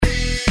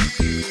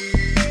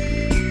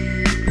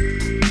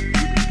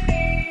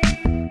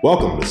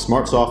Welcome to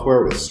Smart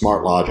Software with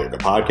Smart Logic, a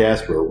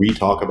podcast where we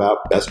talk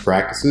about best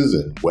practices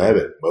in web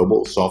and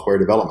mobile software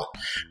development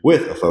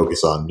with a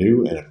focus on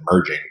new and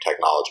emerging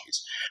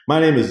technologies. My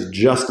name is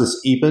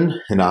Justice Epen,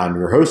 and I'm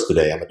your host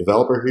today. I'm a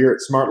developer here at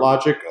Smart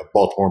Logic, a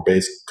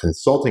Baltimore-based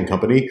consulting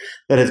company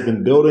that has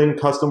been building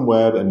custom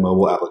web and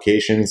mobile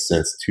applications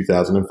since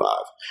 2005.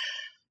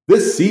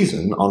 This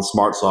season on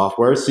Smart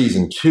Software,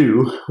 Season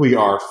 2, we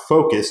are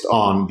focused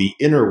on the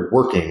inner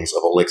workings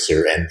of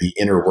Elixir and the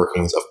inner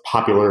workings of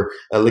popular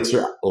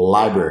Elixir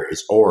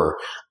libraries or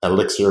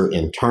Elixir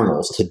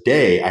internals.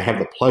 Today, I have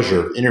the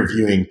pleasure of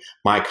interviewing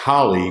my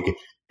colleague,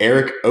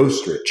 Eric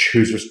Ostrich,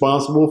 who's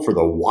responsible for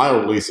the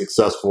wildly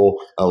successful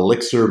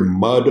Elixir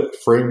Mud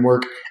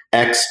Framework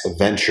X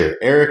venture.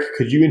 Eric,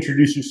 could you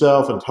introduce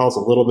yourself and tell us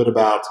a little bit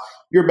about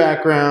your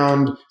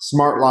background,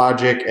 Smart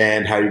Logic,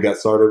 and how you got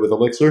started with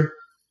Elixir?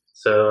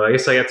 So I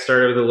guess I got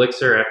started with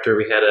Elixir after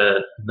we had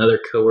another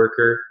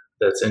coworker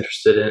that was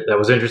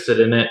interested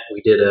in it.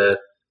 We did a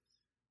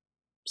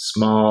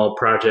small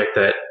project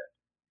that,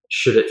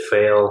 should it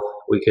fail,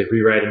 we could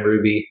rewrite in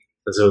Ruby.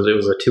 So it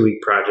was a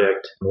 2-week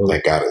project.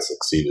 Thank God it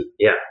succeeded.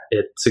 Yeah,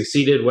 it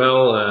succeeded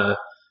well.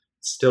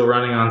 Still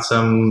running on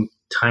some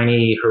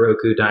tiny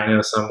Heroku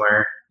dyno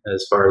somewhere,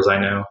 as far as I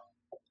know,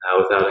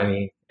 without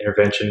any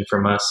intervention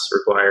from us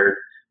required.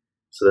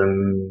 So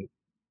then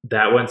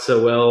that went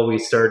so well, we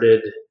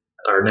started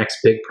our next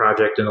big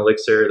project in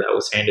Elixir that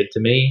was handed to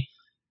me,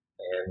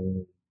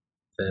 and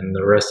then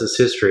the rest is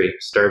history.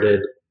 Started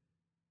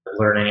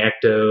learning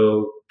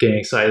Ecto, getting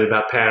excited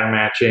about pattern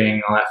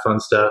matching, all that fun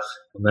stuff.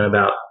 And then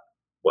about,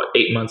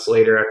 8 months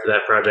later after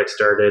that project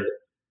started,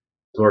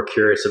 more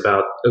curious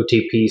about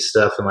OTP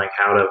stuff and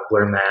how to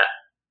learn that.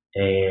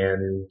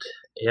 And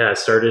yeah, I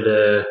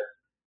started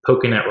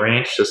poking at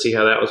Ranch to see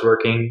how that was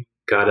working.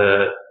 Got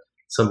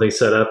something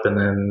set up, and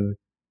then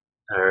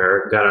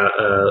got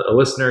a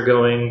listener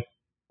going,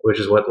 which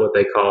is what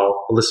they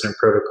call a listener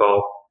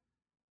protocol.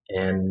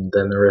 And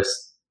then the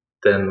rest,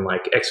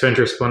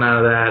 Xventure spun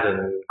out of that,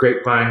 and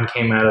Grapevine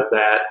came out of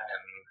that,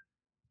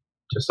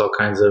 and just all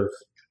kinds of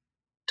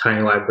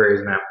tiny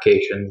libraries and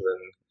applications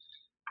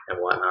and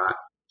whatnot.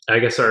 I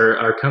guess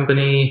our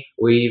company,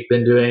 we've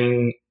been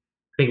doing,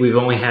 I think we've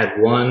only had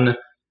one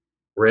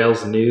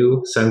Rails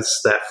new since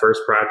that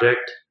first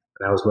project.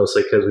 And that was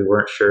mostly because we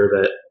weren't sure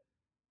that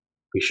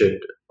we should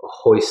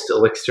hoist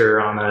Elixir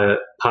on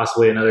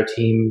possibly another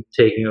team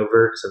taking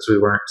over, since we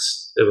weren't.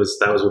 That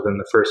was within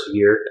the first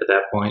year at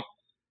that point.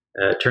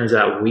 It turns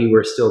out we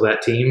were still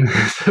that team,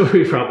 so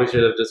we probably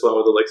should have just went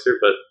with Elixir,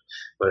 but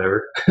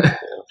whatever.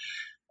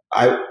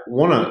 I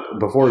want to,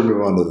 before we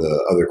move on to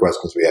the other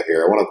questions we have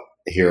here, I want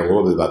to hear a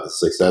little bit about the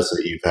success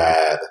that you've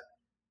had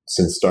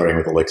since starting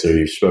with Elixir.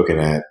 You've spoken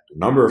at a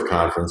number of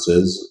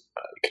conferences.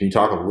 Can you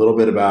talk a little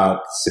bit about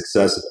the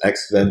success of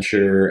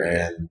Xventure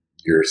and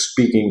your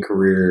speaking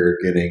career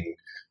getting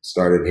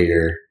started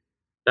here?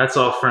 That's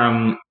all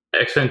from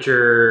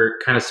Xventure.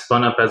 Kind of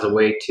spun up as a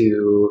way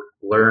to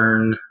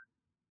learn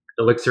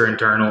Elixir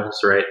internals,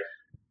 right?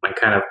 And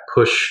kind of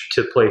push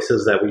to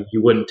places that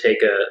you wouldn't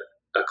take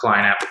a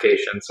client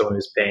application, someone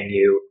who's paying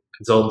you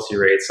consultancy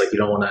rates. You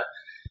don't want to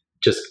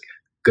just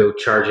go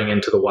charging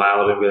into the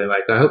wild and be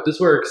like, I hope this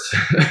works.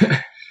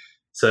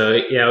 So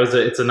yeah,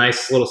 it's a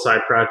nice little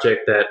side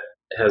project that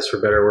has,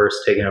 for better or worse,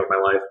 taken over my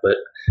life.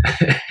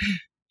 But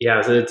yeah,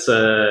 so it's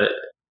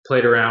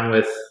played around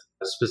with,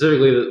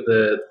 specifically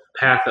the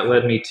path that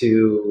led me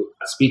to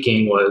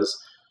speaking was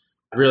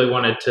I really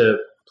wanted to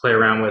play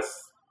around with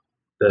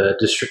the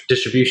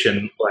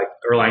distribution,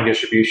 Erlang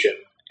distribution,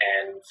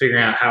 and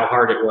figuring out how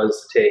hard it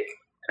was to take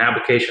an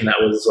application that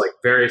was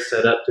very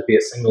set up to be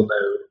a single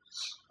node.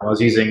 I was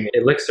using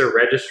Elixir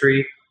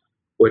Registry,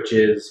 which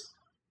is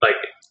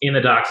in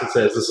the docs it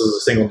says this is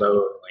a single node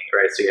only,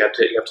 right? So you have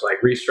to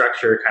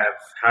restructure kind of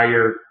how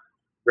you're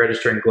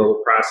registering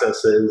global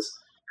processes,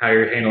 how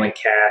you're handling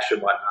cache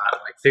and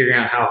whatnot, figuring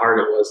out how hard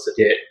it was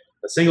to get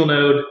a single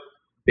node,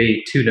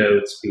 be 2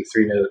 nodes, be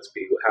 3 nodes,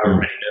 be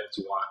however many nodes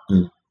you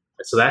want.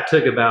 And so that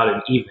took about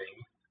an evening,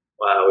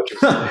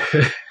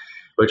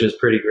 which is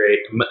pretty great.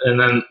 And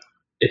then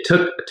it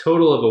took a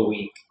total of a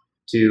week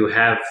to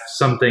have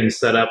something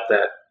set up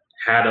that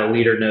had a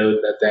leader node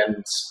that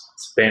then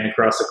spanned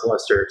across a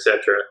cluster,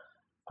 etc.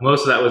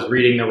 Most of that was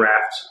reading the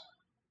Raft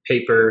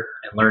paper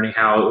and learning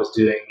how it was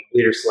doing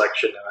leader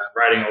selection, and then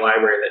writing a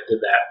library that did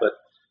that. But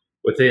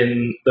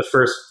within the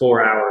first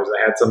 4 hours,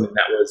 I had something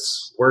that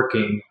was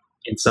working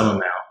in some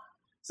amount.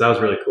 So that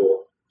was really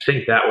cool. I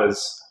think that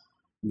was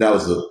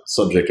the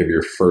subject of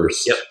your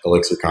first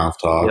ElixirConf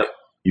talk. Yep.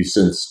 You've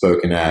since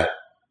spoken at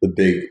the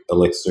Big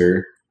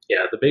Elixir.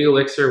 Yeah, the Big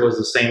Elixir was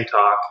the same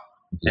talk.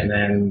 Mm-hmm. And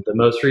then the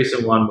most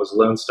recent one was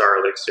Lone Star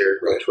Elixir,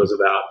 which was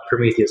about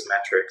Prometheus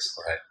metrics,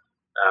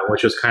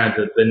 which was kind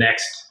of the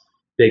next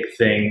big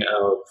thing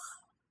of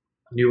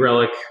New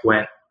Relic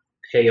went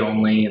pay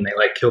only, and they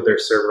killed their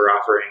server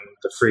offering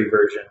the free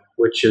version,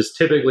 which is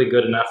typically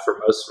good enough for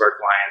most of our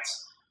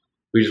clients.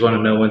 We just want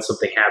to know when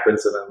something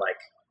happens and then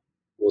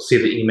we'll see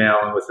the email,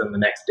 and within the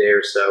next day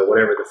or so,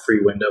 whatever the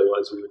free window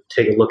was, we would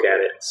take a look at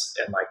it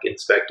and like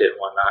inspect it and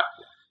whatnot.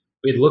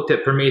 We'd looked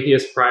at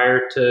Prometheus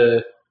prior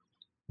to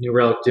New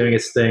Relic doing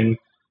its thing,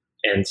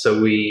 and so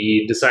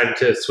we decided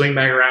to swing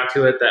back around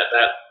to it.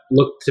 That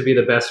looked to be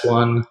the best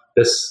one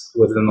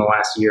within the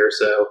last year or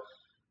so.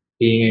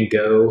 Being in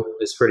Go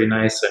is pretty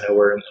nice. I know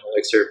we're in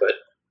Elixir, but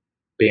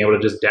being able to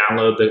just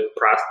download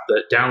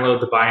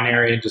the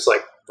binary and just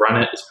like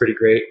run it is pretty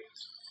great.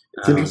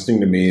 It's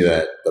interesting to me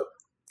that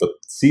the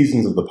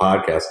seasons of the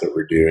podcast that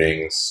we're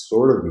doing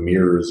sort of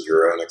mirrors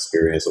your own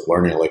experience of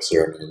learning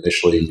Elixir. I mean,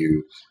 initially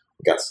you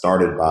got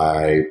started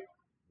by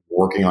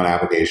working on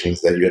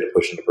applications that you had to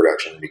push into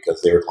production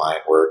because they were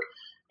client work.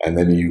 And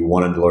then you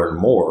wanted to learn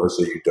more,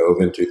 so you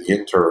dove into the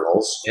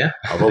internals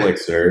of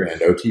Elixir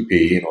and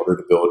OTP in order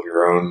to build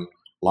your own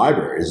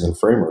libraries and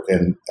framework.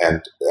 And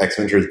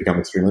Xventure has become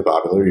extremely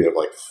popular. You have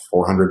like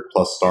 400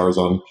 plus stars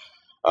on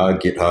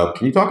GitHub.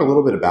 Can you talk a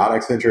little bit about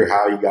Xventure,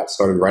 how you got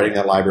started writing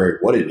that library,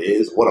 what it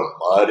is, what a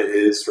mud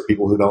is for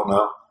people who don't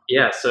know?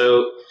 Yeah,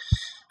 so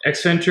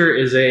Xventure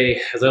is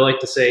as I like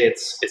to say,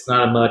 it's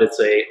not a mud, it's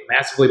a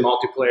massively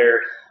multiplayer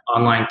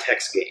online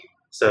text game.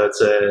 So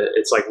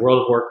it's like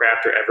World of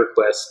Warcraft or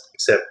EverQuest,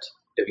 except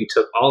if you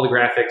took all the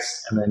graphics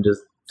and then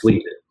just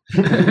deleted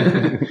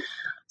it.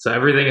 So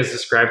everything is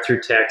described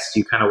through text.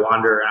 You kind of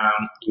wander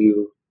around,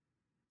 you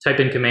type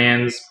in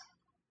commands,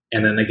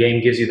 and then the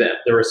game gives you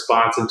the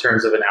response in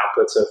terms of an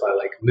output. So if I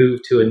like move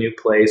to a new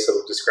place,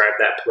 it'll describe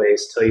that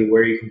place, tell you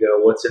where you can go,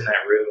 what's in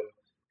that room,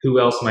 who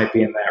else might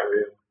be in that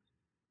room,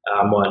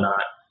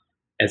 whatnot.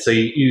 And so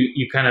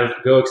you kind of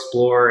go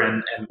explore,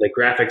 and the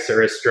graphics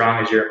are as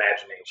strong as your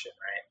imagination,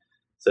 right?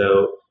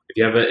 So if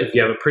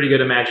you have a pretty good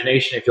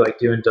imagination, if you like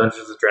doing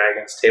Dungeons and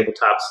Dragons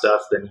tabletop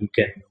stuff, then you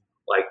can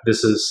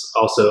this is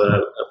also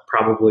a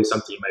probably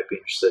something you might be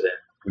interested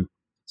in.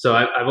 So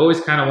I've always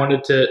kind of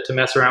wanted to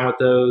mess around with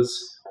those.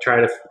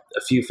 Tried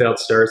a few failed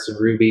starts in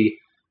Ruby.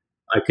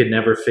 I could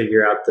never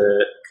figure out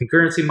the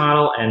concurrency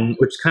model, and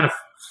which is kind of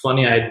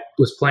funny. I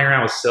was playing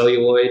around with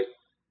Celluloid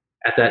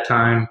at that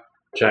time,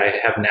 which I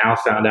have now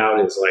found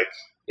out is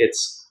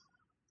it's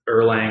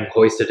Erlang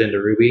hoisted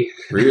into Ruby.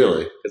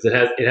 Really?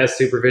 Because it has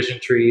supervision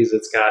trees.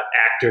 It's got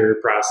actor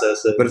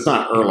process. But it's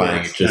not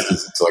Erlang.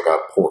 It's like a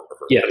port.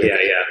 Yeah.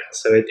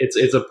 So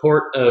it's a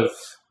port of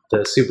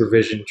the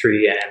supervision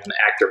tree and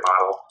actor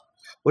model.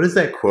 What is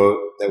that quote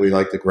that we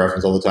like to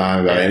reference all the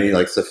time about any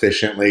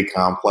sufficiently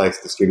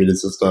complex distributed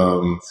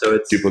system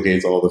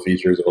duplicates all the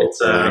features of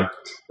it's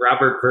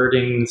Robert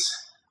Verding's,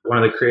 one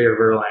of the creator of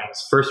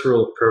Erlang's first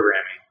rule of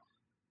programming.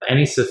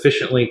 Any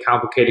sufficiently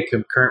complicated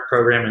concurrent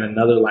program in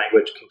another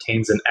language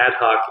contains an ad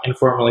hoc,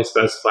 informally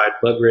specified,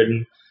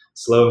 bug-ridden,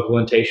 slow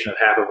implementation of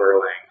half of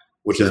Erlang.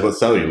 Which is what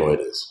Celluloid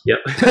is. Yep.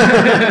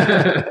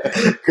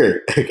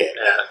 Great. Okay.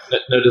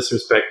 No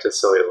disrespect to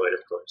Celluloid, of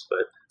course,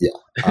 but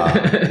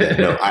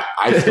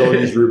I still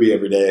use Ruby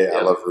every day. Yep.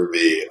 I love Ruby.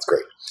 It's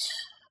great.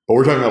 But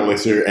we're talking about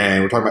Elixir,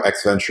 and we're talking about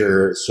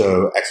Xventure.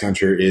 So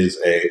Xventure is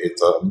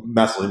it's a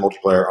massively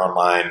multiplayer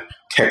online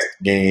text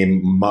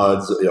game.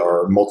 MUDs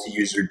are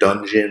multi-user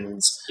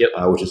dungeons,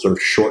 which is sort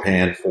of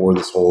shorthand for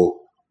this whole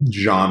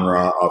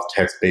genre of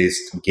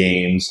text-based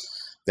games.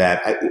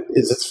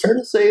 Is it fair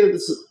to say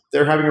that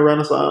they're having a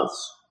renaissance?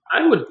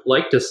 I would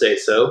like to say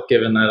so,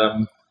 given that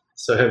I'm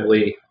so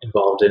heavily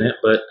involved in it.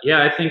 But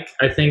yeah,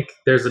 I think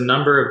there's a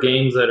number of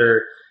games that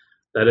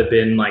have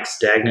been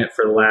stagnant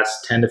for the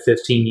last 10 to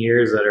 15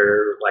 years that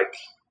are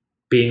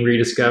being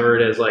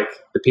rediscovered as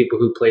the people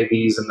who played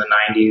these in the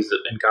 90s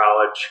in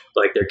college,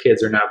 their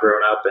kids are now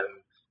grown up and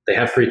they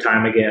have free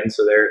time again,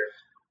 so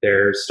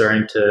they're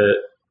starting to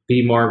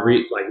be more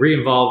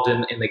re-involved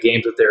in the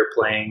games that they're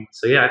playing.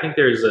 So yeah, I think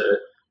there's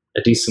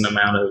a decent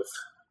amount of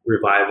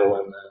revival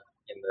in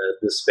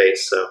this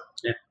space. So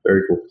yeah,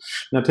 very cool.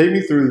 Now take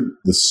me through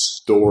the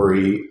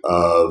story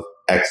of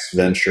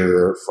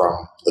Xventure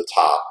from the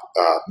top,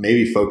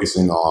 maybe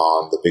focusing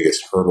on the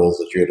biggest hurdles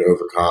that you had to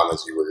overcome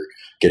as you were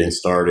getting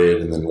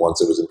started, and then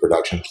once it was in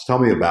production. Just tell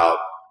me about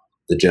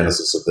the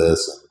genesis of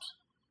this and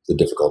the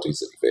difficulties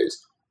that you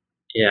faced.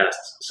 Yeah,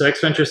 so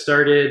Xventure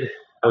started,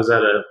 I was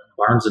at a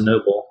Barnes &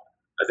 Noble.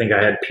 I think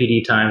I had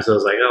PD time, so I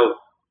was like,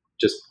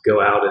 just go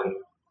out and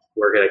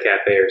work at a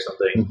cafe or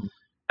something. Mm-hmm.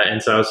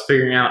 And so I was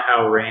figuring out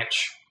how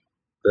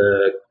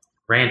the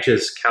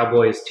Ranch's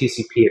Cowboys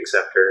TCP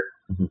acceptor.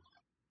 Mm-hmm.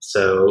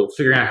 So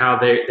figuring out how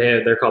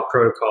they're called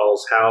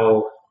protocols,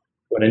 how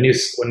when a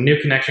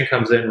new connection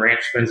comes in,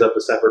 Ranch spins up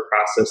a separate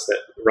process that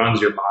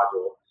runs your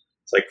module.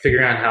 It's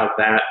figuring out how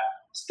that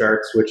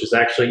starts, which is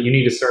actually, you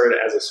need to start it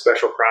as a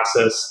special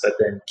process that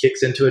then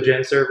kicks into a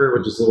gen server,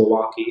 which is a little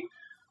wonky.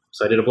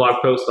 So I did a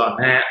blog post on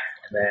that,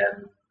 and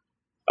then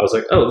I was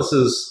like,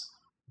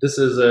 this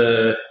is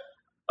a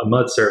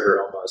MUD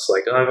server almost.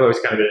 I've always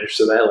kind of been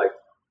interested in that.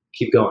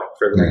 Keep going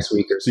for the next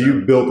week or so. So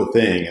you built a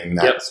thing, and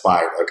that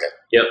inspired. Okay.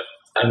 Yep.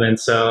 And then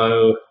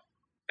so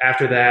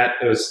after that,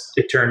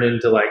 it turned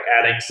into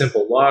adding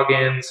simple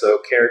logins. So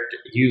character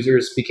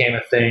users became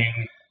a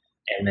thing,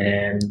 And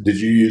then did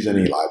you use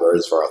any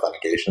libraries for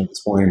authentication at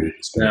this point, or did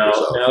you spin it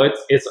yourself? No,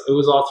 it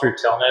was all through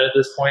Telnet at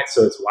this point,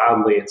 so it's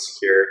wildly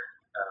insecure.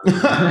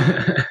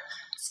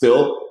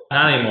 Still?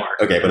 Not anymore.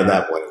 Okay, but at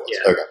that point it was.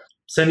 Yeah. Okay.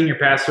 Sending your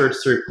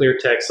passwords through clear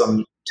text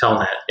on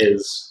Telnet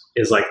is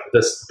like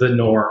the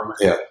norm,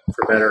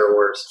 for better or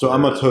worse. So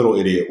I'm a total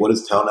idiot. What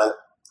is Telnet?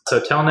 So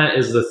Telnet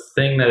is the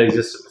thing that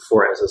existed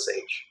before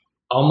SSH.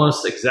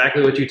 Almost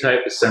exactly what you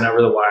type is sent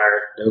over the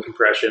wire, no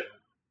compression.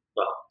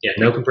 Well, yeah,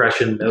 no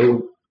compression,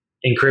 no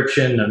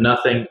encryption, no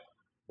nothing.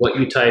 What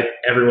you type,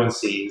 everyone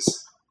sees.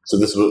 So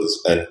this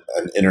was an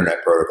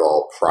internet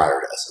protocol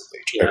prior to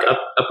SSH. Yeah, okay.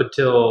 up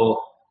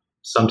until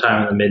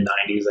sometime in the mid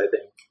 90s, I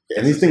think.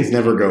 And these things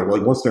never go,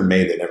 like once they're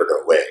made, they never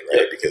go away,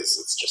 right? Because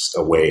it's just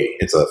a way,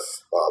 it's a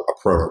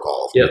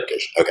protocol of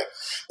communication. Okay.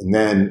 And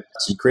then,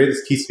 so you create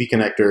this TCP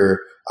connector,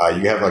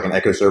 you have like an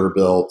Echo server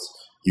built,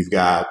 you've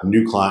got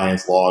new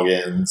clients,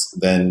 logins,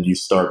 then you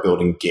start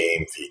building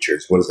game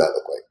features. What does that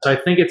look like? So I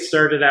think it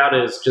started out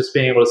as just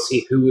being able to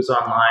see who was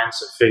online,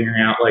 so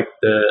figuring out like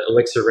the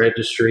Elixir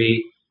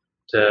registry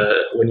to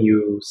when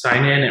you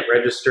sign in, it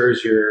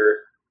registers your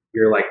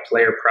like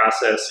player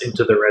process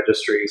into the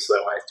registry, so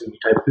that when you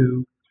type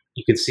who,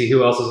 you can see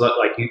who else is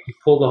like you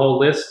pull the whole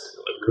list,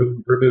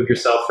 remove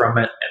yourself from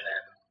it, and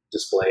then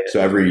display it.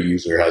 So every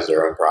user has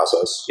their own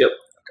process? Yep.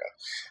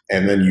 Okay.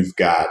 And then you've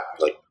got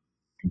like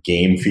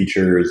game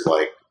features,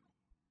 like,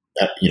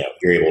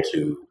 you're able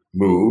to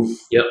move.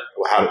 Yep.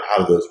 How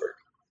do those work?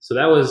 So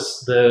that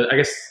was I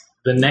guess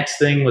the next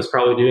thing was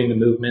probably doing the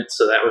movement.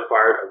 So that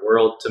required a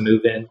world to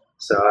move in.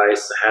 So I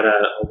had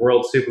a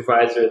world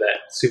supervisor that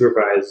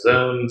supervised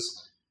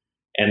zones,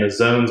 and the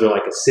zones are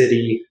like a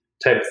city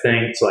type of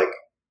thing. It's like,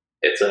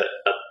 it's a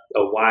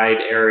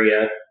wide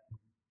area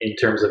in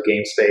terms of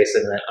game space.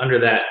 And then under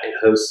that, it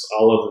hosts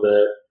all of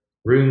the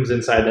rooms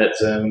inside that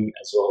zone,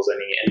 as well as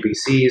any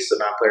NPCs, so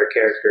non-player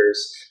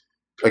characters.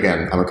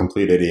 Again, I'm a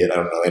complete idiot. I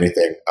don't know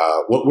anything.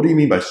 What do you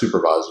mean by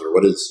supervisor?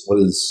 What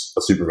is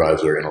a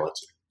supervisor in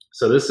Elixir?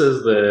 So this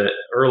is the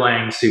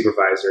Erlang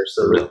supervisor.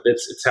 So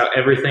it's how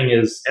every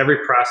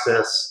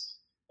process,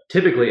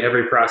 typically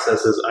every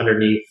process is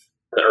underneath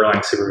the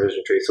Erlang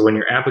supervision tree. So when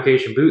your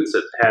application boots,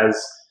 it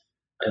has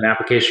an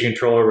application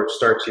controller which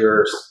starts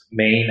your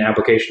main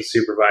application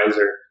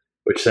supervisor,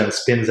 which then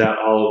spins out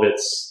all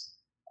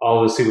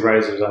of the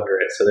supervisors under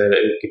it. So that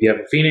if you have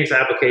a Phoenix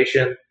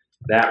application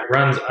that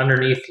runs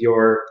underneath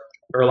your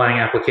Erlang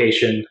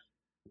application,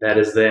 that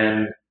is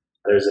then,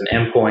 there's an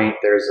endpoint,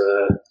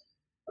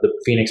 the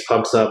Phoenix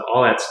pub sub,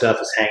 all that stuff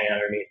is hanging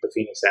underneath the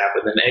Phoenix app.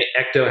 And then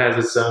Ecto has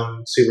its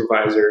own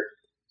supervisor.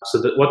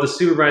 So what the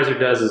supervisor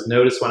does is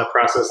notice when a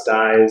process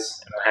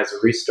dies, and it has a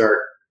restart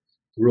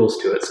rules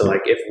to it. So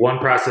like if one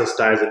process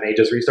dies, it may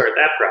just restart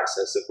that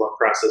process. If one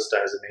process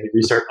dies, it may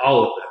restart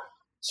all of them.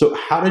 So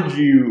how did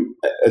you,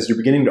 as you're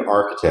beginning to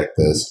architect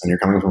this, and you're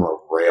coming from a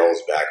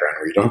Rails background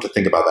where you don't have to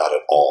think about that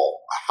at all,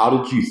 how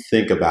did you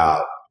think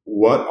about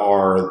what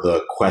are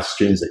the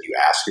questions that you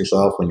ask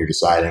yourself when you're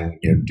deciding,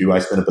 do I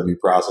spin up a new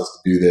process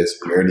to do this?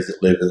 Where does it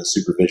live in the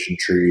supervision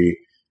tree?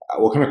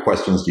 What kind of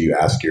questions do you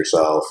ask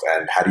yourself,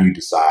 and how do you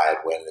decide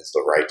when is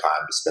the right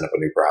time to spin up a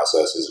new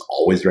process? Is it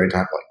always the right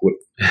time? Like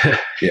what?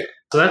 Yeah.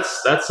 So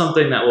that's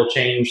something that will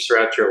change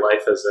throughout your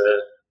life as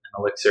an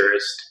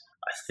Elixirist.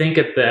 I think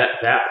at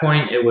that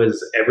point, it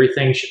was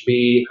everything should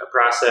be a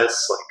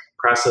process, like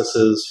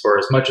processes for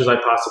as much as I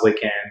possibly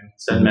can,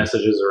 send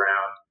messages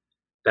around.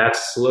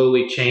 That's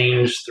slowly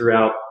changed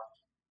throughout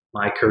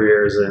my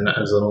career as an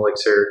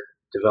Elixir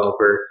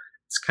developer.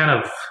 It's kind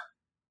of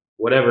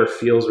whatever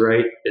feels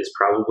right is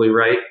probably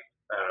right.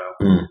 I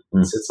don't know.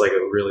 It's like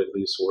a really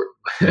loose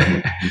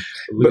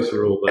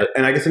rule. But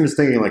and I guess I'm just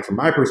thinking, like, from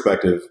my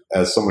perspective,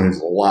 as someone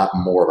who's a lot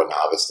more of a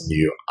novice than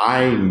you,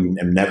 I am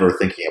never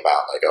thinking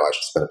about like, oh, I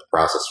should spin up the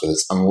process for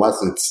this,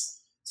 unless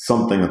it's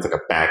something that's like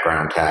a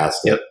background task.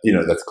 Yep.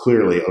 That's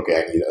clearly, okay,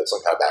 I need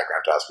some kind of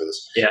background task for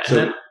this. Yeah, so,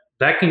 and then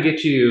that can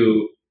get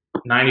you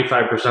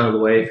 95% of the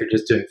way if you're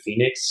just doing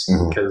Phoenix,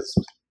 because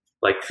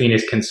like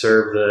Phoenix can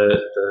serve the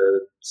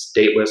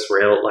stateless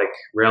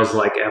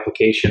Rails-like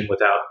application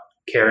without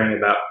caring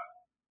about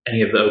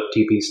any of the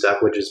OTP stuff,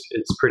 which is,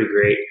 it's pretty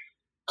great.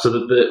 So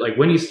like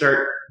when you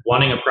start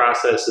wanting a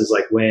process is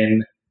like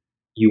when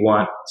you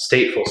want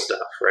stateful stuff,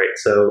 right?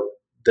 So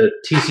the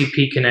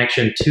TCP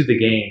connection to the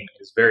game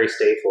is very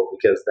stateful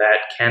because that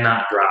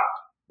cannot drop.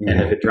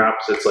 And if it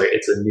drops, it's like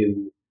it's a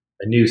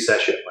new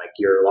session, like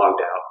you're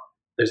logged out.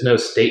 There's no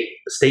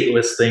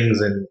stateless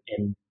things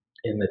in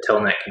the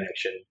Telnet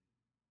connection.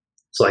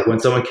 So like when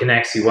someone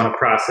connects, you want a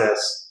process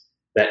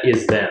that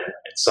is them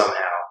and somehow.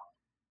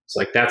 So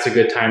like that's a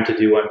good time to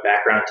do one.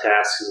 Background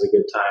tasks is a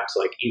good time.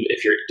 So like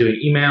if you're doing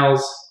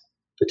emails,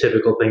 the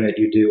typical thing that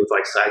you do with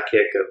like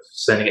Sidekick of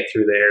sending it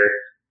through there,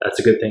 that's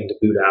a good thing to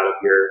boot out of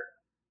your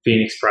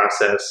Phoenix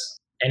process.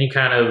 Any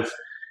kind of,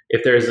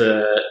 if there's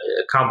a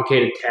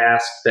complicated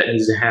task that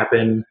needs to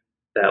happen,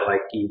 that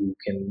like you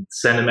can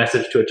send a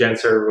message to a gen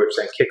server, which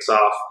then kicks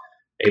off,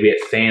 maybe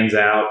it fans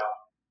out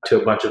to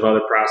a bunch of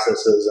other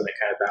processes and it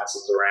kind of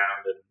bounces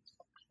around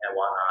and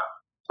whatnot.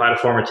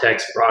 Plataforma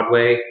Tech's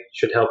Broadway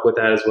should help with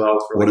that as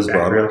well for What is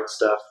background Broadway?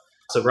 stuff.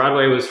 So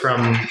Broadway was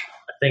from, I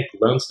think,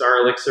 Lone Star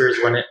Elixirs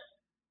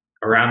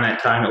around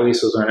that time at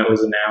least was when it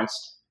was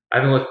announced. I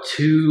haven't looked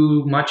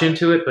too much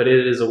into it, but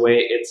it's a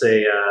way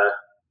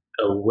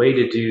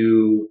to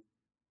do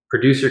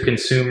producer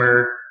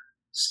consumer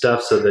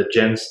stuff, so the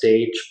gen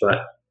stage, but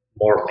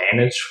more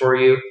managed for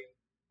you.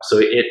 So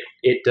it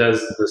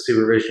does the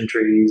supervision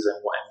trees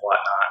and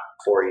whatnot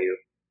for you,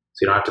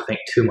 so you don't have to think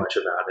too much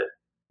about it.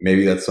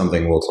 Maybe that's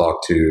something we'll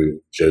talk to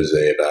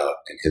Jose about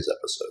in his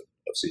episode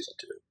of season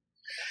 2.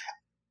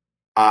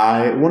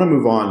 I want to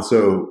move on.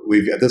 So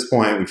at this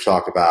point we've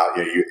talked about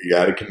you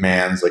added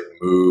commands like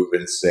move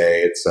and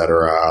say,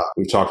 etc.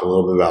 We've talked a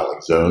little bit about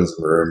like zones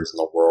and rooms and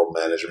the world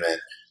management.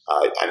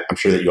 I'm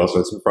sure that you also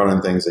had some front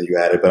end things that you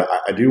added, but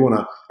I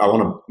want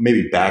to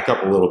maybe back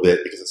up a little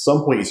bit, because at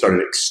some point you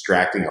started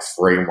extracting a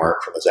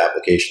framework from this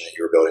application that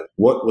you were building.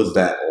 What was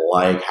that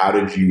like? How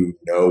did you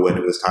know when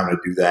it was time to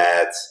do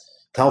that?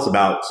 Tell us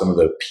about some of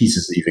the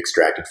pieces that you've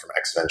extracted from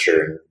Xventure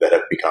and that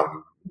have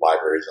become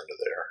libraries under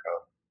there.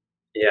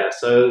 Yeah,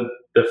 so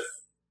the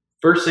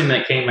first thing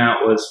that came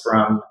out was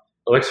from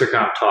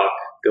ElixirConf talk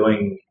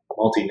going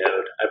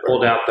multi-node. I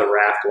pulled out the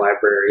Raft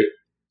library,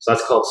 so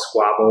that's called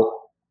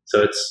Squabble.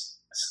 So it's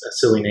a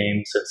silly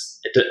name, since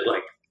it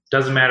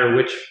doesn't matter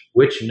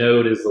which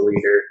node is the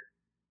leader,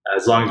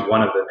 as long as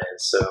one of them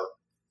is. So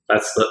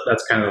that's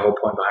kind of the whole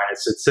point behind it.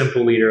 It's a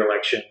simple leader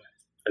election.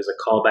 There's a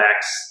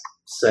callbacks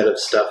set of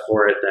stuff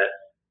for it that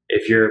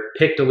if you're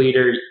picked a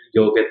leader,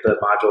 you'll get the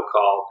module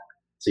called,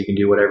 so you can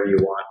do whatever you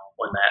want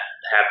when that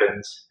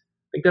happens.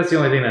 I think that's the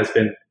only thing that's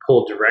been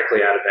pulled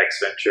directly out of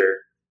Xventure.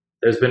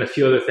 There's been a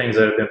few other things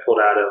that have been pulled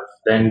out of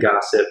then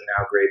Gossip,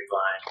 now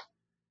Grapevine.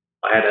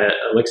 I had an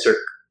Elixir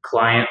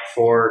client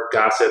for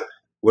Gossip.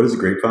 What is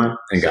Grapevine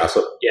and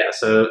Gossip? Yeah,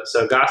 so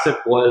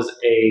Gossip was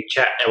a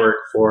chat network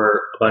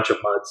for a bunch of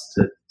MUDs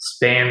to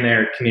span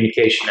their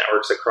communication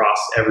networks across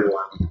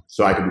everyone.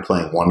 So I could be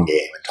playing one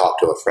game and talk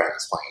to a friend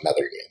that's playing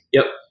another game.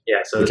 Yep.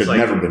 Yeah. So which it's had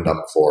never been done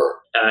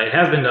before. It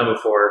has been done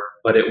before,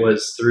 but it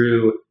was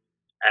through,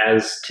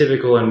 as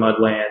typical in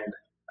Mudland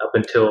up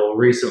until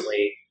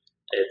recently,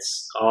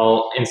 it's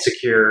all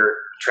insecure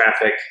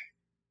traffic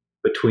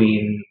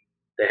between.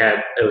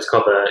 It was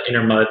called the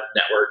Intermud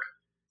Network,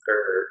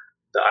 or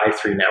the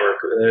i3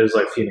 network. There's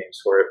like a few names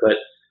for it, but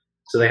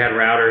so they had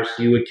routers.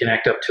 You would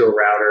connect up to a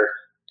router,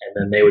 and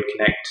then they would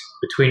connect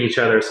between each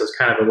other. So it's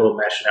kind of a little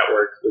mesh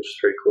network, which is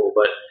pretty cool.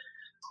 But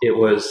it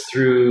was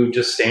through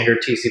just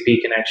standard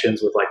TCP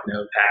connections with like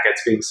known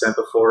packets being sent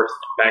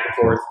back and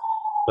forth,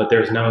 but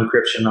there's no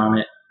encryption on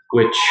it,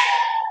 which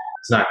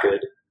is not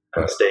good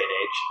in this day and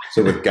age.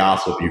 So with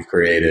Gossip, you've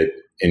created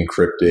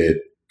encrypted.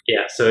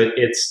 Yeah, so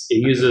it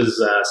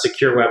uses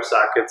secure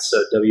WebSockets,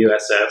 so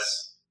WSS.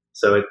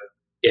 So it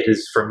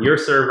is from your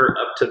server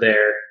up to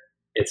there.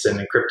 It's an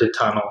encrypted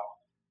tunnel,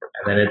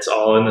 and then it's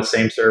all in the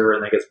same server,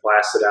 and then gets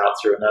blasted out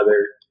through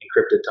another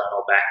encrypted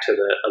tunnel back to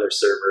the other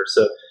server.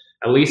 So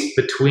at least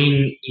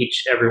between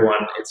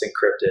everyone, it's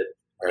encrypted.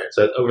 Right.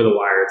 So over the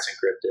wire, it's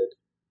encrypted.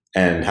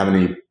 And how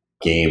many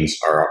games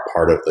are a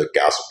part of the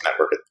Gossip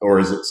network? Or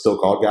is it still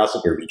called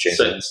Gossip, or have you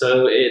changed it?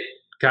 So it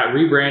got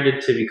rebranded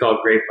to be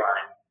called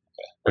Grapevine.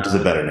 Which is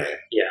a better name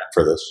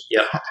for this.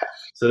 Yeah.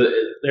 So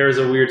there was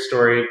a weird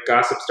story.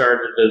 Gossip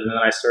started, and then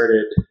I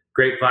started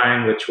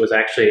Grapevine, which was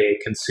actually a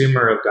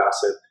consumer of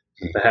Gossip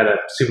that had a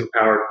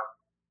super-powered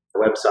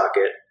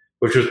WebSocket,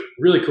 which was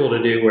really cool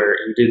to do, where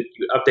you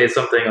update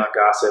something on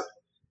Gossip,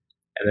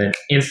 and then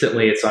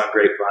instantly it's on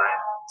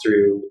Grapevine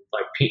through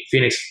like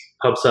Phoenix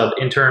PubSub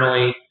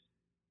internally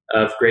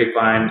of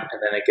Grapevine,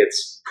 and then it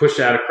gets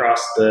pushed out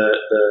across the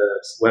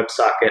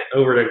WebSocket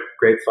over to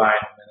Grapevine,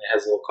 and then it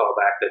has a little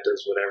callback that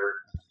does whatever.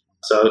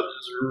 So it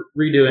was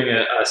redoing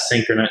a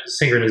synchronization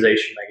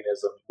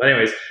mechanism. But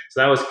anyways, so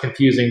that was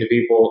confusing to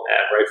people, and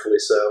rightfully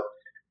so.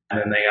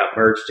 And then they got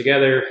merged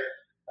together.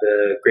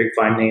 The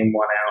Grapevine name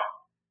won out,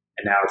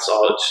 and now it's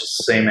just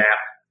the same app.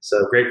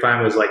 So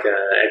Grapevine was like a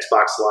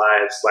Xbox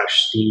Live /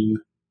 Steam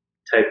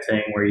type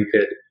thing, where you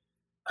could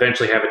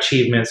eventually have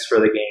achievements for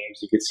the games.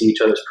 You could see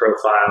each other's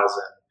profiles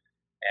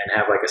and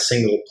have like a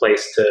single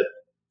place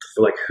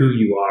for like who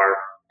you are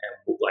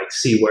and like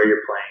see where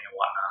you're playing and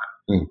whatnot.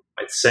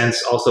 It's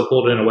since also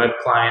pulled in a web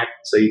client,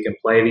 so you can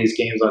play these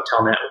games on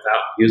Telnet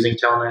without using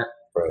Telnet,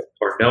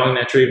 or knowing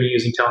that you're even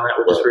using Telnet,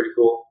 which is pretty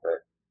cool. I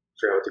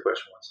forgot what the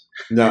question was.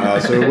 No,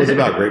 so it was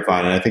about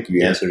Grapevine, and I think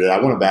you answered it. I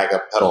want to back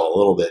up pedal a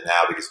little bit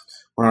now, because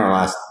we're on our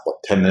last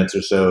 10 minutes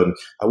or so, and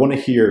I want to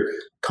hear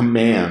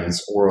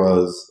commands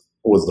was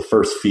the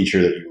first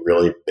feature that you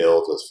really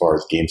built as far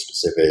as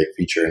game-specific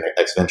feature in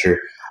Xventure.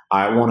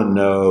 I want to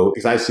know,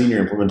 because I've seen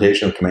your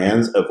implementation of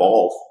commands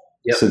evolve.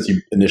 Yep. Since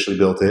you initially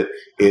built it.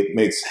 It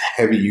makes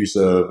heavy use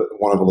of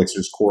one of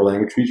Elixir's core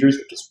language features,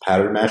 which is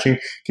pattern matching.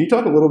 Can you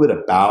talk a little bit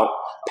about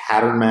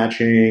pattern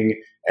matching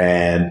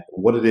and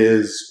what it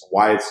is,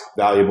 why it's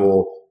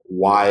valuable,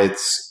 why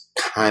it's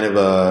kind of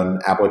an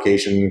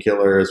application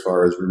killer as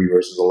far as Ruby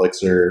versus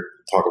Elixir?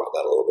 Talk about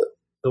that a little bit.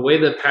 The way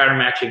that pattern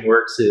matching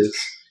works is,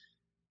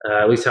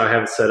 at least how I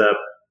have it set up,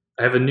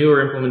 I have a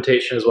newer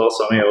implementation as well,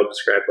 so maybe I'll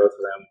describe both of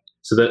them.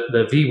 So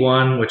the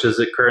V1, which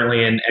is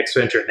currently in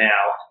Xventure now,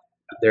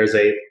 there's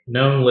a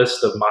known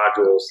list of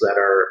modules that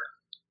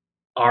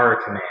are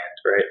a command,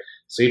 right?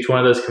 So each one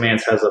of those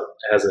commands has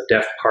a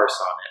def parse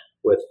on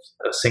it with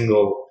a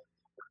single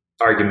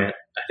argument,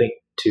 I think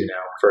 2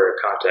 now for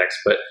context.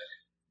 But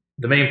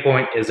the main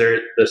point is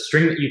the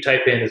string that you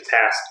type in is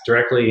passed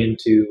directly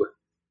into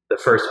the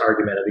first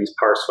argument of these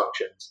parse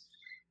functions.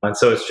 And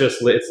so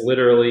it's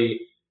literally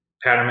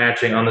pattern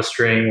matching on the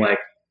string, like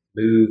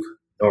move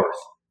north.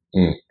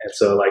 And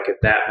so like if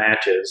that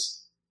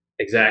matches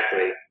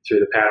exactly through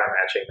the pattern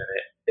matching, then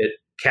it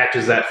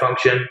catches that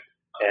function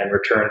and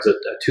returns a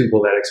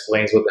tuple that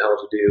explains what the hell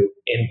to do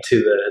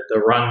into the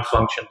run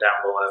function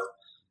down below.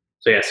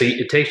 So yeah, so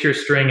it takes your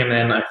string and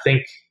then I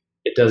think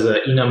it does a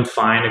enum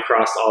find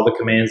across all the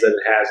commands that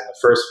it has.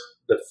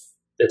 And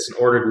it's an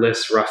ordered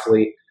list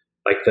roughly.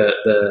 Like the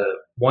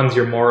ones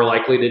you're more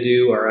likely to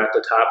do are at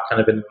the top,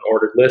 kind of in an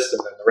ordered list, and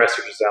then the rest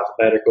are just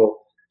alphabetical.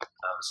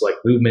 So like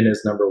movement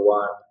is number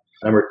 1.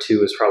 Number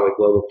 2 is probably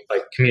global,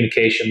 like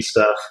communication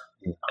stuff,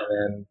 and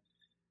then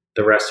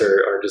the rest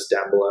are just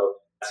down below.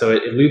 So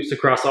it loops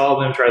across all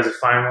of them, tries to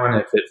find one.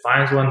 If it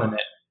finds one, then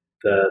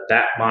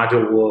that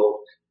module will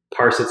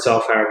parse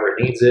itself however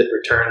it needs it,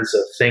 returns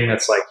a thing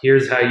that's like,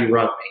 here's how you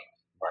run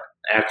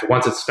me.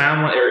 Once it's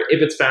found one, or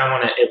if it's found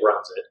one, it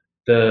runs it.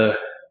 The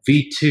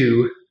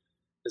V2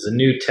 is a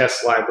new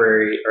test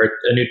library or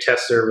a new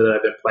test server that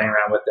I've been playing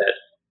around with that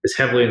is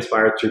heavily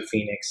inspired through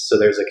Phoenix. So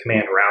there's a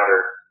command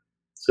router.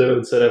 So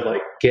instead of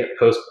like get,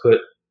 post, put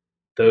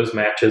those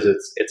matches,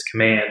 it's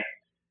command,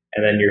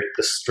 and then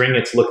the string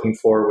it's looking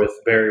for with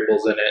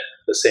variables in it,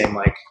 the same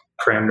like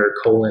parameter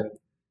colon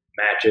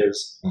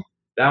matches.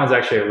 That one's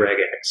actually a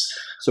regex.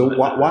 So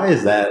why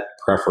is that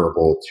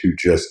preferable to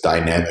just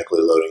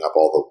dynamically loading up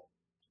all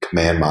the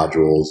command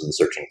modules and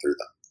searching through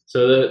them?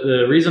 So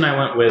the reason I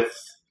went with,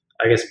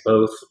 I guess,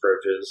 both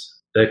approaches,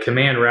 the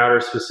command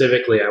router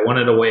specifically, I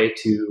wanted a way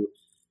to,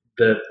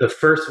 the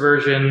first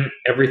version,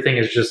 everything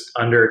is just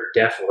under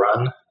def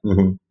run,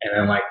 and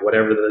then like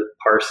whatever the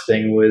parse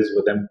thing was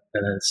with them,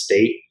 and then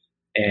state,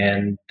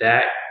 and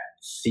that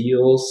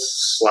feels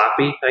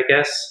sloppy, I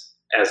guess,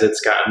 as it's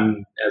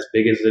gotten as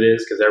big as it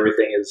is, because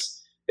everything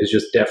is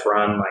just def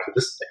run, like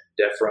this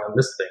thing, def run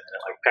this thing, and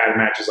it like pattern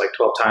matches like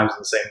 12 times in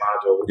the same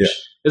module, which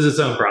is its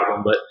own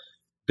problem. But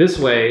this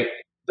way,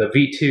 the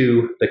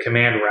V2, the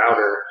command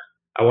router,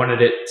 I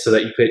wanted it so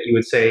that you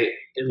would say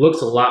it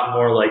looks a lot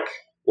more like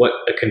what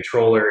a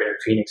controller in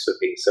Phoenix would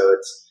be. So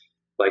it's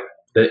like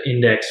the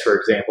index, for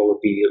example,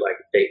 would be like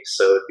base.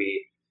 So it'd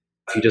be,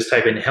 if you just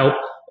type in help,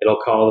 it'll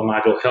call the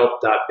module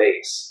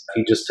help.base.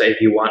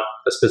 If you want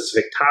a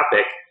specific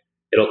topic,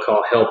 it'll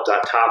call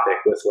help.topic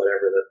with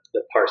whatever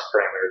the parse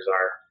parameters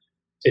are.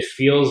 It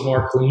feels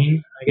more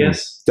clean, I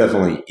guess.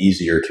 Definitely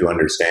easier to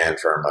understand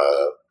from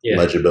a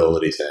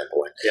legibility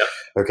standpoint. Yep.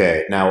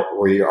 Okay, now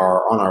we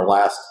are on our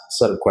last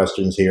set of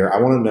questions here.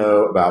 I want to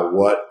know about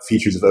what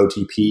features of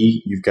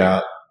OTP you've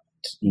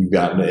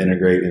gotten to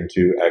integrate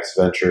into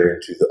Xventure,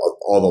 into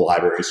all the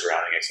libraries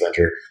surrounding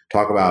Xventure.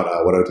 Talk about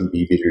what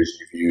OTP features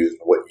you've used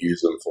and what you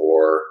use them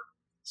for.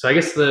 So I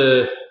guess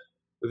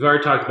we've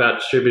already talked about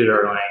distributed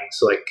Erlang.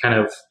 So like kind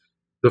of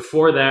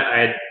before that,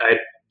 I'd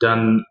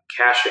done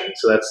caching.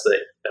 So that's the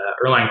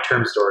Erlang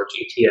term storage,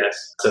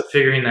 ETS. So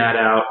figuring that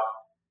out,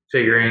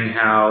 figuring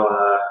how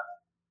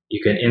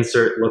you can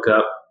insert, look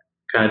up,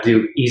 kind of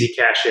do easy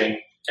caching,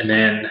 and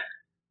then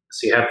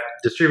so you have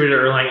distributed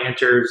Erlang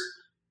enters,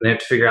 and they have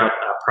to figure out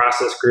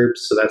process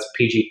groups. So that's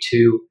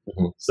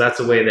PG2. So that's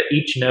a way that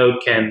each node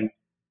can,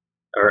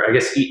 or I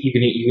guess you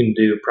can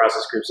do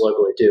process groups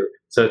locally too.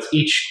 So it's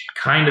each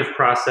kind of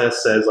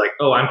process says like,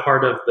 oh, I'm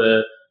part of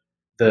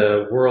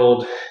the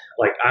world,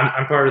 like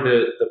I'm part of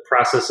the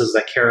processes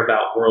that care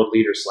about world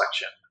leader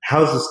selection.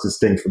 How is this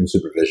distinct from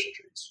supervision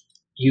trees?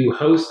 You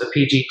host a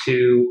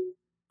PG2,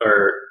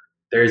 or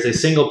there's a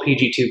single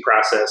PG2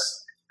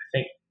 process.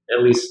 I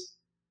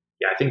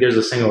think there's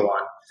a single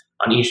one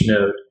on each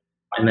node.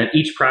 And then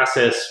each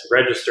process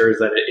registers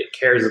that it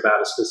cares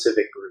about a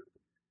specific group.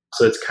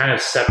 So it's kind of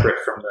separate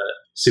from the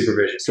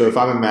supervision. So if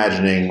I'm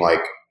imagining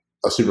like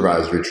a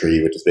supervisory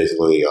tree, which is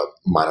basically a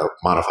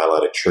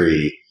monophyletic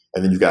tree,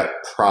 and then you've got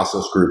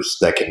process groups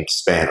that can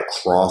span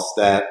across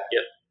that.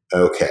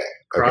 Yep. Okay.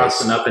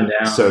 Across and up and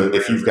down. So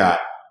if you've got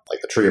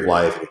like the tree of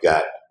life, and you've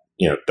got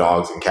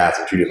dogs and cats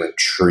in 2 different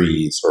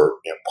trees, or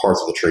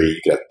parts of the tree,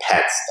 you could have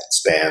pets that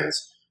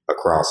spans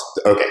across.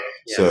 Okay.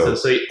 Yeah, so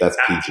that's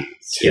PG2.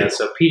 Yeah,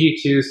 so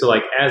PG2, so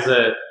like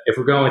if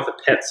we're going with the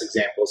pets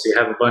example, so you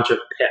have a bunch of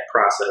pet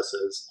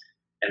processes,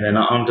 and then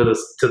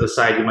to the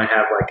side you might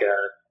have like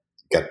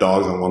you got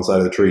dogs on one side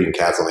of the tree and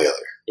cats on the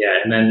other. Yeah,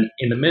 and then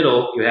in the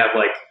middle you have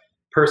like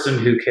person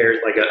who cares,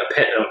 like a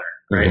pet owner,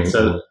 right?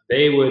 So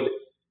they would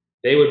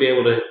be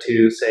able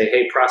to say,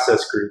 hey,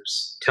 process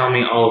groups, tell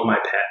me all of my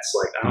pets.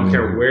 Like I don't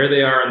care where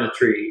they are in the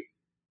tree,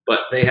 but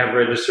they have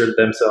registered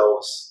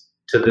themselves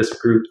to this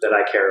group that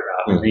I care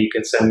about. And then you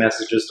can send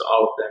messages to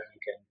all of them.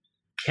 You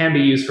can be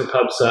used for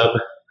pub sub.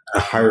 A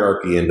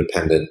hierarchy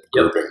independent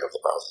grouping of the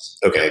processes.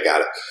 Okay,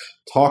 got it.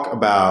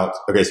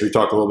 So we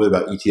talked a little bit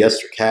about ETS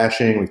for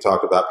caching. We've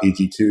talked about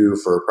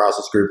PG2 for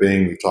process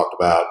grouping. We've talked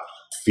about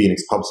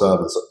Phoenix PubSub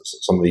and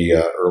some of the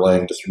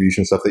Erlang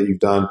distribution stuff that you've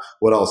done.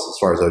 What else as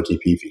far as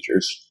OTP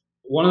features?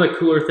 One of the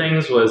cooler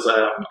things was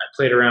I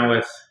played around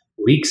with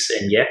Leeks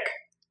and Yek.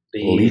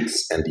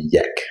 Leeks and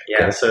Yek.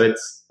 Yeah, okay. So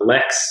it's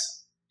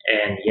Lex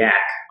and Yak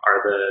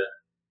are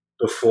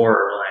the before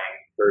Erlang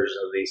version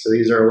of these. So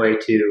these are a way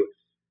to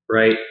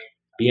write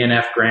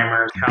BNF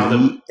grammar.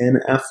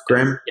 BNF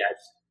grammar? Yeah,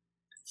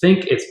 I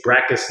think it's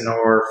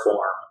Brachus-Nor form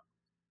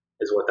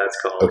is what that's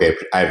called. Okay,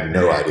 I have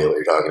no idea what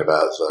you're talking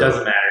about. So.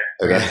 Doesn't matter.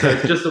 Okay. So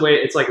it's just a way.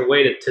 It's like a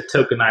way to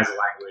tokenize a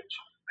language.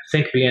 I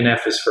think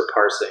BNF is for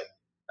parsing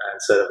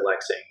instead of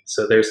lexing.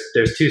 So there's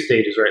two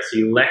stages, right? So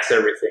you lex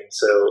everything.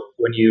 So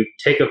when you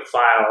take a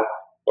file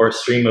or a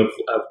stream of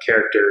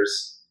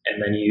characters,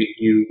 and then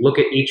you look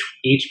at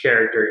each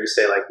character, you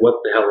say like, what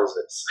the hell is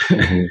this?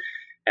 Mm-hmm.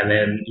 And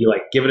then you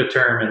like give it a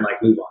term and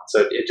like move on.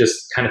 So it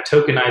just kind of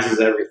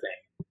tokenizes everything.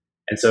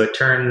 And so it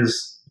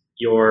turns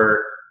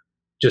your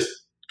just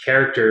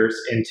characters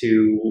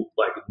into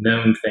like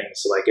known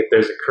things. So like if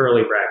there's a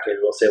curly bracket,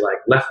 we'll say like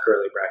left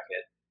curly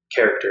bracket,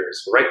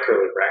 characters, right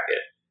curly bracket.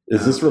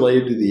 Is this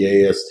related to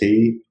the AST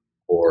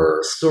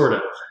or sort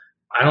of?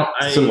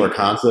 Similar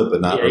concept,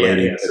 but not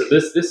related. Yeah. So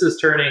this is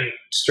turning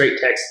straight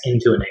text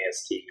into an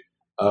AST.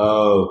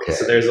 Oh, okay.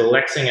 So there's a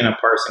lexing and a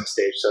parsing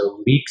stage.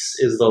 So Leeks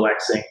is the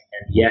lexing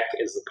and Yek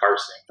is the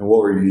parsing. And what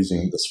were you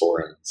using this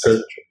for?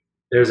 So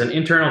there's an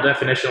internal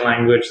definition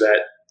language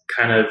that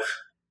kind of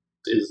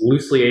is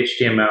loosely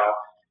HTML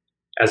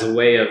as a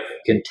way of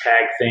you can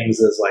tag things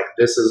as like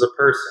this is a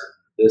person,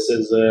 this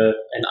is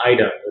an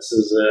item, this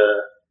is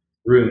a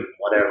room,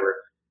 whatever.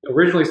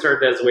 Originally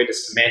started as a way to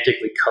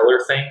semantically color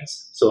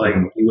things. So like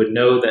you would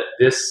know that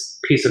this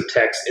piece of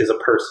text is a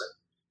person,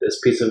 this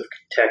piece of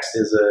text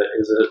is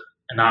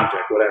an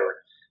object, whatever.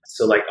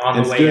 So like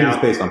on the way out,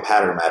 it's based on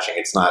pattern matching.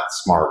 It's not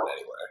smart in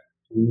any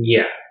way.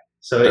 Yeah.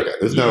 So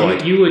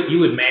okay. You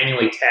would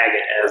manually tag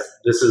it as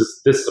this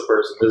is a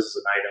person, this is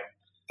an item,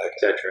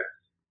 etc.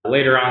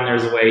 Later on,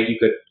 there's a way you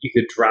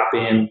could drop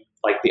in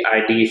like the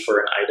ID for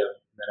an item,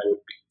 and then it would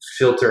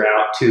filter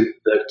out to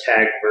the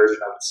tag version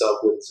of itself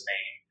with its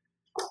name.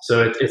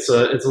 So it's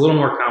a little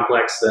more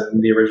complex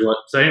than the original.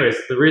 So anyways,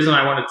 the reason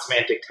I wanted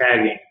semantic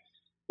tagging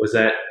was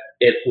that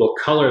it will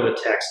color the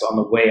text on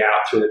the way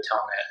out through the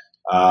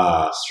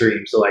telnet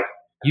stream. So like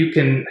you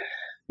can,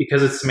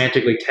 because it's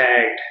semantically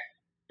tagged,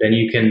 then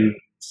you can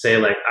say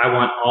like, I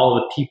want all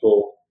the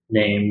people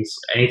names,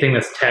 anything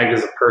that's tagged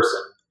as a person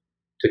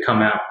to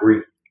come out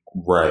green.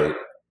 Right.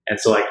 And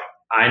so like,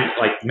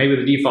 maybe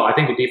the default, I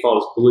think the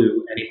default is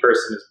blue. Any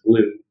person is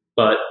blue,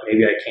 but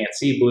maybe I can't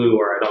see blue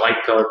or I don't like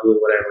the color blue,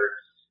 whatever.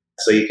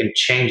 So you can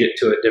change it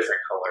to a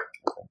different color.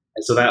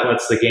 And so that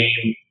lets the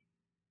game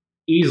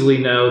easily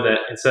know that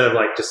instead of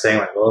like just saying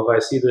like, well, if I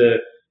see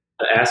the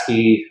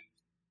ASCII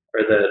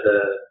or the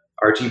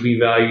RGB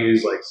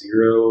values like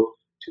 0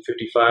 to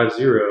 55,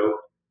 0,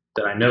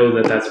 then I know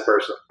that that's a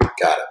person.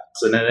 Got it.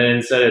 So then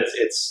instead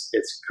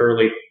it's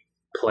curly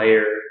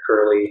player,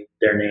 curly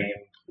their name,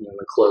 and then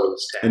the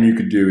close tag. And you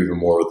could do even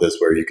more with this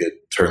where you could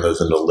turn those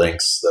into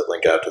links that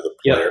link out to the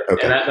player. Yep.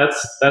 Okay. And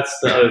that's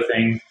the other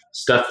thing,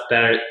 stuff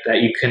that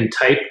you can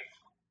type.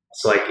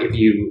 So like if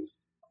you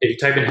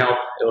type in help,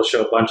 it'll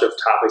show a bunch of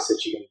topics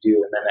that you can do,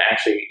 and then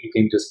actually you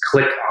can just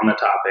click on the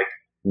topic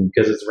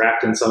because it's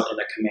wrapped in a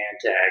command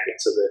tag, and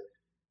so the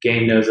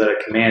game knows that a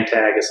command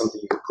tag is something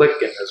you can click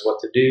and knows what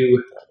to do,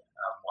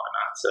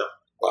 whatnot. So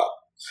wow.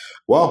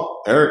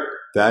 Well, Eric,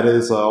 that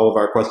is all of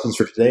our questions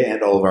for today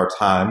and all of our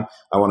time.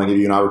 I want to give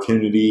you an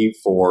opportunity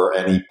for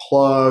any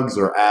plugs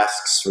or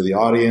asks for the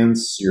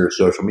audience, your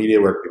social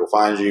media, where can people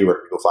find you, where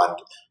can people find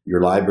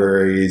your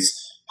libraries,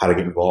 how to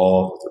get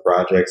involved with your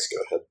projects. Go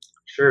ahead.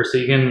 Sure. So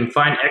you can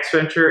find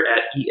Xventure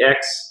at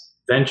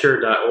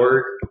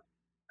exventure.org.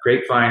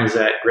 Grapevine is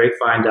at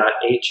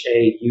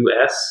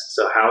grapevine.haus,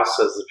 so house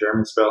as the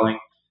German spelling.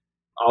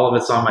 All of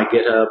it's on my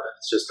GitHub.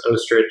 It's just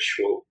Ostrich.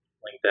 We'll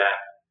link that.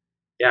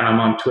 Yeah, and I'm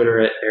on Twitter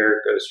at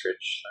Eric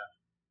Ostrich.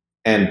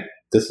 And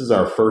this is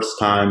our first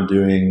time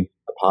doing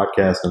a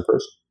podcast in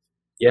person.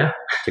 Yeah.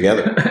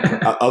 Together.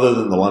 Other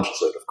than the lunch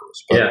episode, of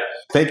course. But yeah.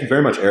 Thank you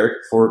very much, Eric,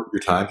 for your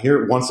time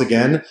here. Once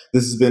again,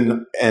 this has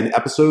been an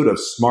episode of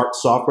Smart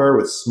Software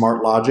with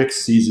Smart Logic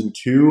Season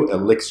 2,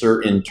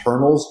 Elixir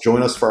Internals.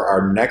 Join us for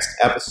our next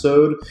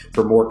episode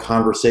for more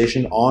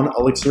conversation on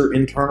Elixir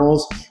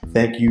Internals.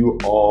 Thank you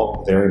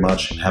all very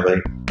much and have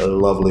a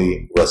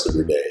lovely rest of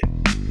your day.